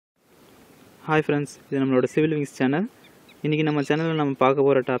Hi friends, this is our CivilWings channel. In our channel, we will talk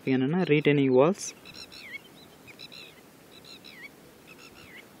about topic retaining walls.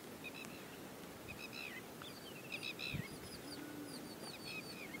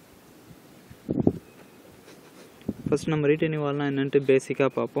 First, we retaining wall is basic.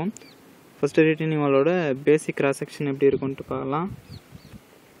 First, retaining wall is basic cross section. This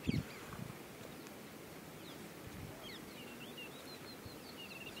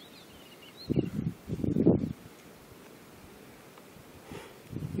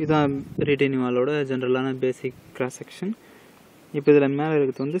is retaining wall general basic cross section. Now, we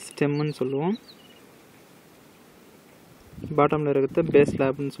will stem and bottom base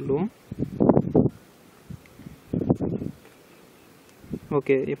slab.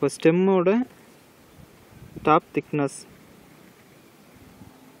 Okay, now stem top thickness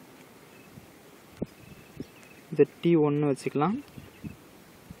the T1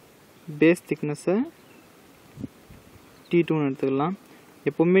 base thickness T2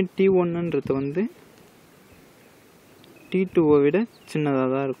 எப்பவுமே T1ன்றது வந்து T2 விட சின்னதா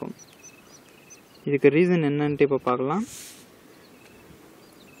தான் இருக்கும். இதுக்கு reason என்னன்னு இப்ப பார்க்கலாம்.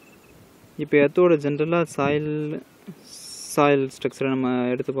 இப்போ எர்த்தோட ஜெனரலா சாயில் ஸ்ட்ரக்சரை நம்ம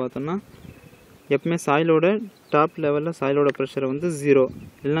எடுத்து பார்த்தோம்னா எப்பவுமே சாயிலோட டாப் லெவல்ல சாயிலோட பிரஷர் வந்து 0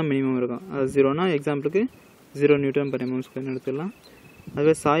 இல்லனா மினிமம் இருக்கும். அது 0னா எக்ஸாம்பிளுக்கு 0 நியூட்டன் per mm ஸ்கொயர் எடுத்துக்கலாம்.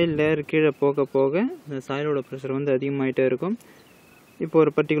 அதுவே சாயில் லேயர் கீழே போக போக இந்த சாயிலோட பிரஷர் வந்து அதிகமாயிட்டே இருக்கும். இப்போ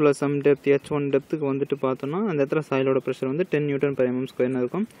ஒரு பர்టిక్యులர் சம் டெப்த் h1 டெப்த்துக்கு வந்துட்டு பார்த்தோம்னா அந்த இடத்துல சாயிலோட பிரஷர் வந்து 10 நியூட்டன் per mm ஸ்கொயர்னு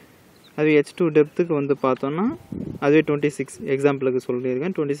இருக்கும். அது h2 டெப்த்துக்கு வந்து பார்த்தோம்னா அதுவே 26 எக்ஸாம்பிளுக்கு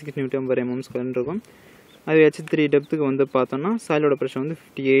சொல்லியிருக்கேன் 26 நியூட்டன் per mm ஸ்கொயர்னு இருக்கும். அது h3 டெப்த்துக்கு வந்து பார்த்தோம்னா சாயிலோட பிரஷர் வந்து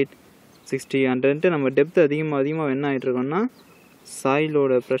 58 60 100 நம்ம டெப்த் அதிகமாக என்ன ஆகிட்டு இருக்கோம்னா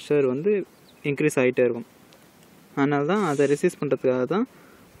சாயிலோட பிரஷர் வந்து இன்க்ரீஸ் ஆகிட்டே இருக்கும். அதனால தான் அதை ரெசிஸ்ட் பண்ணுறதுக்காக தான்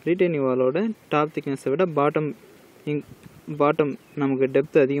ரீடைனிங் வாலோட டாப் திக்னஸை விட பாட்டம் நமக்கு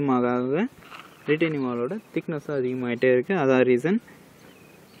டெப்த் அதிகமாக ரீடைனிங் வாலோட திக்னஸும் அதிகமாகிட்டே இருக்குது. அதான் ரீசன்.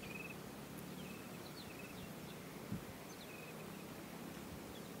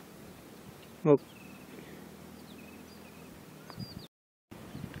 ஓகே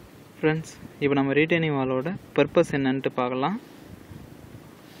ஃப்ரெண்ட்ஸ், இப்போ நம்ம ரீடைனிங் வாலோட பர்பஸ் என்னன்ட்டு பார்க்கலாம்.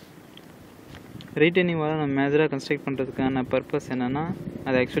 ரீடைனிங் வாலை நம்ம மேஜராக கன்ஸ்ட்ரக்ட் பண்ணுறதுக்கான பர்பஸ் என்னென்னா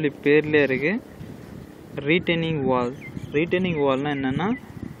அது ஆக்சுவலி பேர்லேயே இருக்குது. ரீடைனிங் வால்னால் என்னென்னா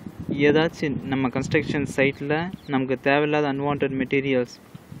ஏதாச்சும் நம்ம கன்ஸ்ட்ரக்ஷன் சைட்டில் நமக்கு தேவையில்லாத அன்வான்ட் மெட்டீரியல்ஸ்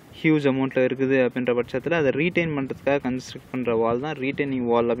ஹியூஜ் அமௌண்ட்டில் இருக்குது அப்படின்ற பட்சத்தில் அதை ரீடைன் பண்ணுறதுக்காக கன்ஸ்ட்ரக்ட் பண்ணுற வால் தான் ரீடைனிங்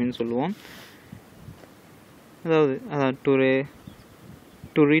வால் அப்படின்னு சொல்லுவோம். அதாவது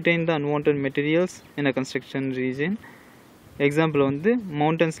to retain the unwanted materials in a construction region. Example வந்து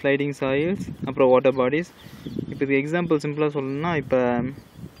மவுண்டன் ஸ்லைடிங் சாயில்ஸ் அப்புறம் வாட்டர் பாடிஸ். இப்போ இதுக்கு எக்ஸாம்பிள் சிம்பிளாக சொல்லணும்னா இப்போ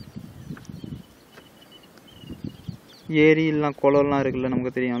ஏரி இல்லைனா குளம்லாம் இருக்குல்ல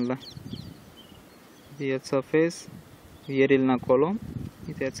நமக்கு தெரியும்ல. இது எர்த் சர்ஃபேஸ், ஏரி இல்லைனா குளம்,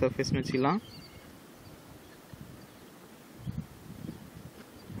 இது எர்த் சர்ஃபேஸ்னு வச்சுக்கலாம்.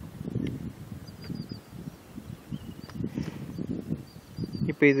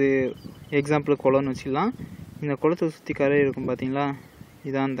 இப்போ இது எக்ஸாம்பிள் குளம்னு வச்சுக்கலாம். இந்த குளத்தை சுற்றி கரை இருக்கும் பார்த்தீங்களா,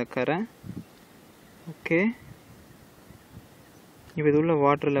 இதான் அந்த கரை. ஓகே, இப்போ இது உள்ள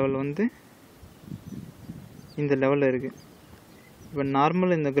வாட்டர் லெவல் வந்து இந்த லெவலில் இருக்குது. இப்போ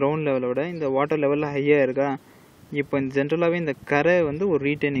நார்மல் இந்த கிரவுண்ட் லெவலை விட இந்த வாட்டர் லெவலில் ஹையாக இருக்கா. இப்போ இந்த ஜென்ரலாகவே இந்த கரை வந்து ஒரு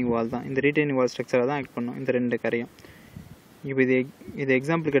ரீடைனிங் வால் தான். இந்த ரீடைனிங் வால் ஸ்ட்ரக்சரை தான் ஆக்ட் பண்ணும் இந்த ரெண்டு கரையும். இப்போ இது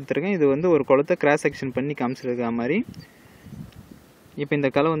எக்ஸாம்பிளுக்கு எடுத்துருக்கேன். இது வந்து ஒரு குளத்தை கிராஸ் செக்ஷன் பண்ணி காமிச்சிருக்க மாதிரி. இப்போ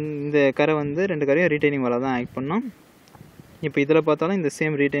இந்த கரை வந்து ரெண்டு கரையும் ரீடைனிங் வாலாக தான் ஆக்ட் பண்ணோம். இப்போ இதில் பார்த்தாலும் இந்த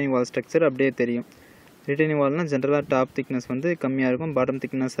சேம் ரீடைனிங் வால் ஸ்ட்ரக்சர் அப்படியே தெரியும். ரீடைனிங் வால்னால் ஜென்ரலாக டாப் திக்னஸ் வந்து கம்மியாக இருக்கும், பாட்டம்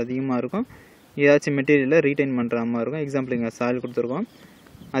திக்னஸ் அதிகமாக இருக்கும். ஏதாச்சும் மெட்டீரியலை ரீடைன் பண்ணுற மாதிரி இருக்கும். எக்ஸாம்பிள் இங்கே சாயில் கொடுத்துருக்கோம்.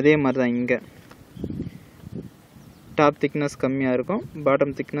 அதே மாதிரி தான் இங்கே டாப் திக்னஸ் கம்மியாக இருக்கும்,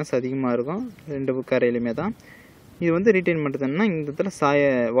 பாட்டம் திக்னஸ் அதிகமாக இருக்கும். ரெண்டு கரையிலுமே தான் இது வந்து ரீடைன் பண்ணுறதுன்னா இந்த இடத்துல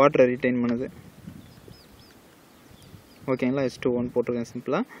வாட்டரை ரீடைன் பண்ணுது. ஓகேங்களா, H2 போட்டிருக்கேன்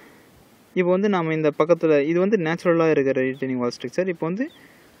சிம்பிளாக. இப்போ வந்து நம்ம இந்த பக்கத்தில் இது வந்து நேச்சுரலாக இருக்கிற ரீடைனிங் வால் ஸ்ட்ரக்சர். இப்போ வந்து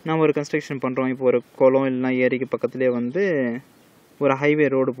நம்ம ஒரு கன்ஸ்ட்ரக்ஷன் பண்ணுறோம். இப்போ ஒரு குளம் இல்லைனா ஏரிக்கு பக்கத்துலேயே வந்து ஒரு ஹைவே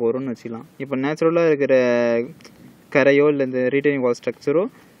ரோடு போகிறோன்னு வச்சுக்கலாம். இப்போ நேச்சுரலாக இருக்கிற கரையோ இல்லை இந்த ரீடைனிங் வால் ஸ்ட்ரக்சரோ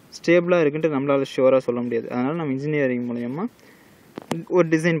ஸ்டேபிளாக இருக்குன்ட்டு நம்மளால் ஷுவராக சொல்ல முடியாது. அதனால் நம்ம இன்ஜினியரிங் மூலயமா ஒரு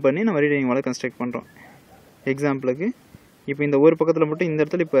டிசைன் பண்ணி நம்ம ரீடைனிங் வாலை கன்ஸ்ட்ரக்ட் பண்ணுறோம். எக்ஸாம்பிளுக்கு இப்போ இந்த ஒரு பக்கத்தில் மட்டும் இந்த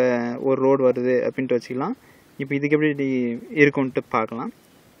இடத்துல இப்போ ஒரு ரோடு வருது அப்படின்ட்டு வச்சுக்கலாம். இப்போ இதுக்கு எப்படி இருக்கும்ன்ட்டு பார்க்கலாம்.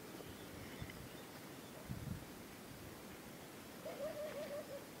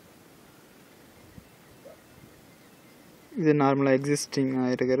 இது நார்மலாக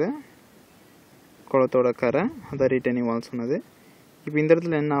எக்ஸிஸ்டிங்காக இருக்கிற குளத்தோட கரை, அதான் ரீட்டைனிங் வால் சொன்னது. இப்போ இந்த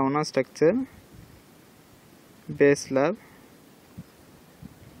இடத்துல என்ன ஆகும்னா ஸ்ட்ரக்சர் பேஸ்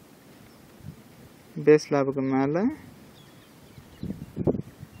ஸ்லாபுக்கு மேலே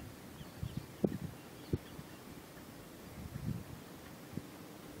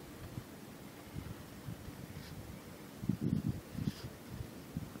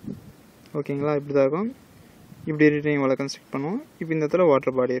ஓகேங்களா, இப்படி தான் இருக்கும். இப்படி ரீட்டைனிங் வாலை கன்ஸ்ட்ரக்ட் பண்ணுவோம். இப்போ இந்த இடத்துல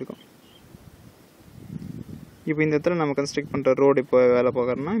வாட்டர் பாடி இருக்கும். இப்போ இந்த இடத்துல நம்ம கன்ஸ்ட்ரக்ட் பண்ணுற ரோடு இப்போ வேலை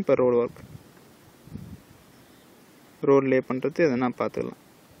பார்க்குறோன்னா இப்போ ரோடு ஒர்க், ரோடு லே பண்ணுறது எதனா பார்த்துக்கலாம்.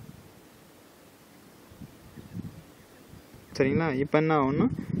 சரிங்களா, இப்போ என்ன ஆகும்னா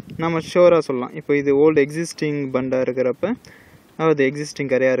நம்ம ஷோராக சொல்லலாம். இப்போ இது ஓல்டு எக்ஸிஸ்டிங் பண்டாக இருக்கிறப்ப, அதாவது எக்ஸிஸ்டிங்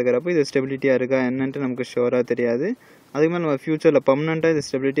கரையாக இருக்கிறப்ப இது ஸ்டெபிலிட்டியாக இருக்கா என்னன்ட்டு நமக்கு ஷோராக தெரியாது. அதுக்கு மேலே நம்ம ஃபியூச்சரில் பர்மனெண்ட்டாக இது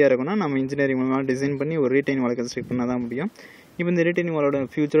ஸ்டெபிலிட்டியாக இருக்குன்னா நம்ம இன்ஜினியரிங் மூலமாக டிசைன் பண்ணி ஒரு ரீட்டைனிங் வாலை கன்ஸ்ட்ரக்ட் பண்ண தான் முடியும். இப்போ இந்த ரீட்டைனிங் வாலோட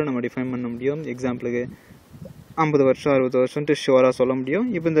ஃபியூச்சரை நம்ம டிஃபைன் பண்ண முடியும். எக்ஸாம்பிளுக்கு 50 வருஷம் 60 வருஷம்ட்டு ஷோராக சொல்ல முடியும்.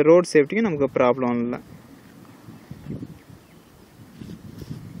 இப்போ இந்த ரோட் சேஃப்டிக்கு நமக்கு ப்ராப்ளம் இல்லை.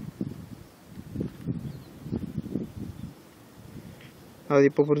 அது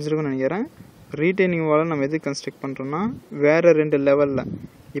இப்போ புரிஞ்சிருக்குன்னு நினைக்கிறேன். ரீட்டைனிங் வாலை நம்ம எது கன்ஸ்ட்ரக்ட் பண்ணுறோன்னா வேறு 2 லெவலில்,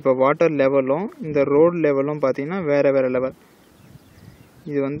 இப்போ வாட்டர் லெவலும் இந்த ரோடு லெவலும் பார்த்தீங்கன்னா வேறு லெவல்.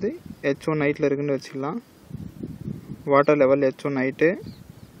 இது வந்து H1 ஹைட்டில் இருக்குன்னு வச்சுக்கலாம். வாட்டர் லெவல் H1 ஹைட்டு,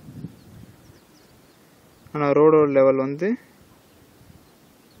 ஆனால் ரோடோட லெவல் வந்து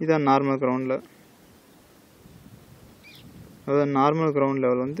இதான் நார்மல் கிரவுண்டில், அதாவது நார்மல் கிரவுண்ட்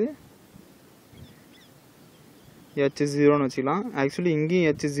லெவல் வந்து H0ன்னு வச்சுக்கலாம். ஆக்சுவலி இங்கேயும்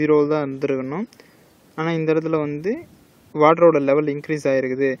H0 தான் இருந்துருக்கணும். ஆனால் இந்த இடத்துல வந்து வாட்டரோட லெவல் இன்க்ரீஸ்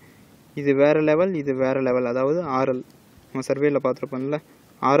ஆகிருக்குது. இது வேறு லெவல், இது வேறு லெவல். அதாவது RL நம்ம சர்வேயில் பார்த்துருப்போம்ல,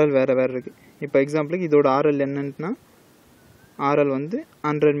 RL வேறு இருக்குது. இப்போ எக்ஸாம்பிளுக்கு இதோட RL என்னன்னா RL வந்து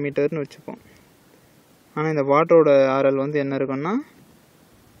 100 மீட்டர்னு வச்சுப்போம். ஆனால் இந்த வாட்டரோட RL வந்து என்ன இருக்குன்னா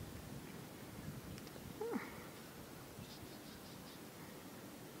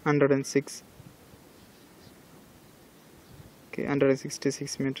 106, ஓகே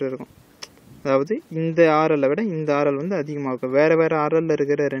 166 மீட்டர் இருக்கும். அதாவது இந்த RL விட இந்த RL வந்து அதிகமாக இருக்கும். வேறு RL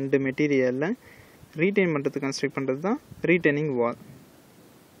இருக்கிற 2 மெட்டீரியலில் ரீட்டைன் பண்ணுறதுக்கு கன்ஸ்ட்ரக்ட் பண்ணுறது தான் ரீட்டைனிங் வால்.